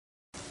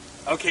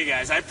Okay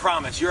guys, I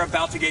promise you're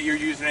about to get your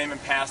username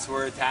and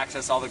password to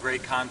access all the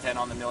great content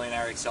on the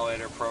Millionaire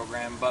Accelerator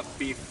program, but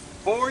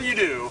before you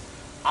do,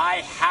 I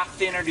have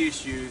to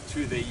introduce you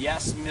to the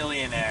Yes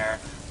Millionaire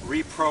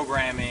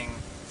reprogramming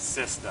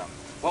system.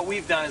 What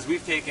we've done is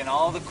we've taken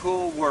all the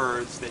cool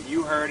words that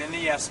you heard in the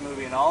Yes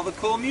movie and all the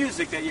cool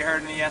music that you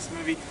heard in the Yes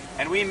movie,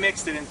 and we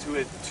mixed it into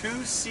a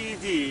 2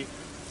 CD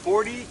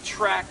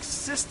 40-track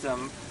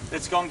system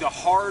that's going to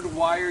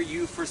hardwire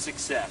you for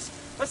success.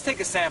 Let's take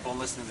a sample and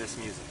listen to this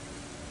music.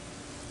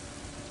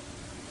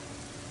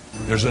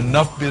 There's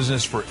enough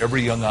business for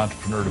every young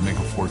entrepreneur to make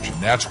a fortune.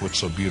 That's what's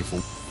so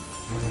beautiful.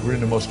 We're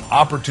in the most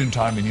opportune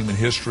time in human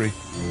history.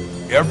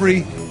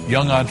 Every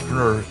young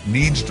entrepreneur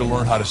needs to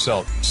learn how to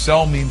sell.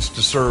 Sell means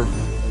to serve.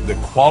 The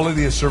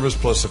quality of service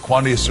plus the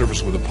quantity of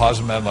service with a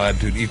positive mental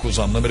attitude equals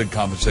unlimited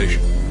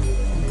compensation.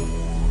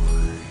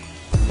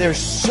 There's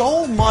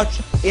so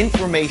much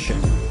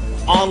information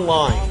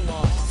online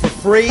for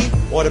free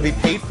or to be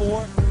paid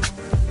for.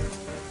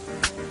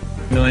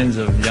 Millions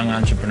of young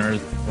entrepreneurs,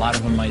 a lot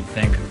of them might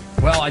think,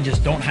 well, I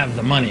just don't have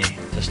the money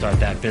to start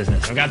that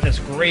business. I've got this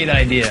great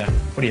idea.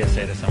 What do you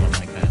say to someone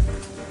like that?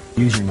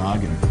 Use your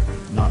noggin,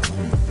 not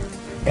money.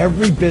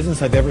 Every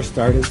business I've ever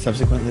started,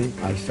 subsequently,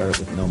 I started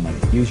with no money.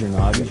 Use your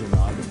noggin,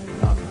 not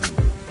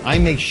money. I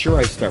make sure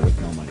I start with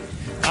no money.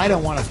 I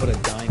don't want to put a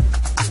dime.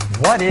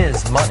 What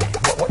is money?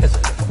 What is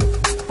it?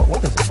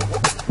 What is it?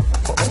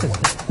 What is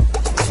it?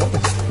 What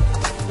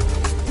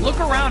is it? Look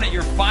around at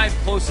your 5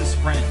 closest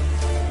friends.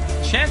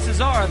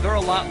 Chances are they're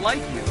a lot like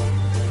you.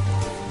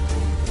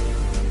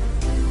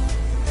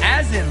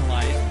 As in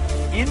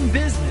life, in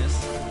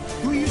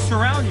business, who you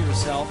surround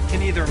yourself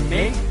can either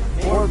make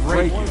or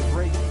break you.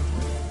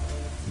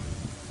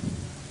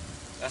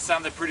 That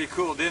sounded pretty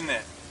cool, didn't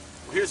it?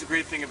 Well, here's the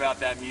great thing about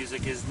that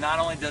music is not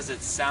only does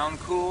it sound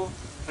cool,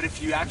 but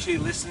if you actually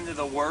listen to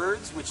the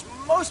words, which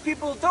most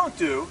people don't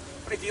do,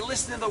 but if you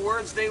listen to the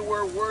words, they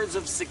were words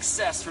of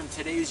success from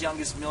today's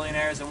youngest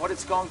millionaires. And what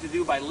it's going to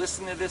do by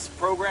listening to this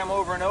program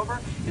over and over,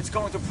 it's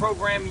going to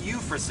program you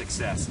for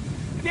success.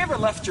 Have you ever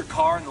left your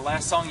car and the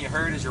last song you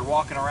heard as you're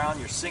walking around,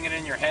 you're singing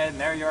in your head, and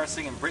there you are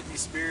singing Britney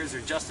Spears or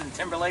Justin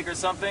Timberlake or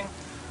something?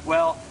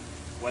 Well,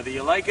 whether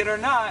you like it or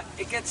not,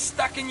 it gets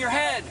stuck in your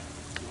head.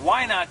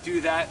 Why not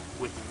do that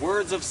with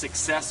words of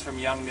success from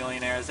young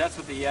millionaires? That's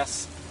what the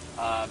Yes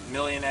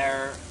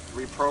Millionaire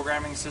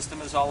reprogramming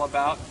system is all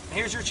about. And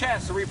here's your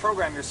chance to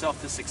reprogram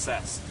yourself to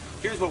success.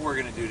 Here's what we're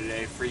going to do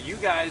today. For you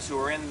guys who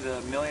are in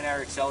the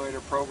Millionaire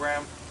Accelerator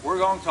program, we're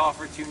going to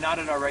offer it to you not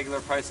at our regular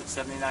price of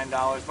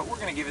 $79, but we're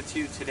going to give it to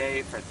you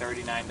today for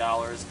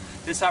 $39.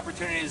 This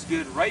opportunity is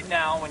good right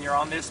now when you're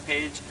on this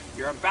page.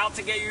 You're about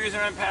to get your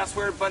username and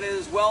password, but it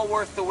is well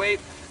worth the wait.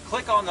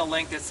 Click on the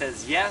link that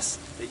says yes,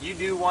 that you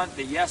do want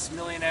the Yes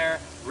Millionaire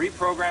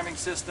reprogramming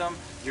system.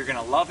 You're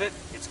going to love it.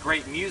 It's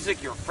great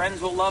music. Your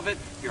friends will love it.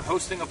 You're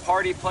hosting a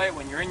party, play it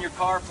when you're in your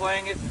car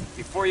playing it.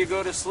 Before you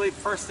go to sleep,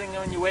 first thing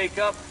when you wake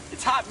up,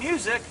 it's hot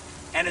music,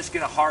 and it's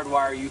going to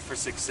hardwire you for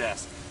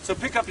success. So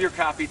pick up your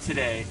copy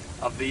today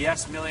of the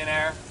Yes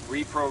Millionaire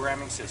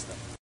reprogramming system.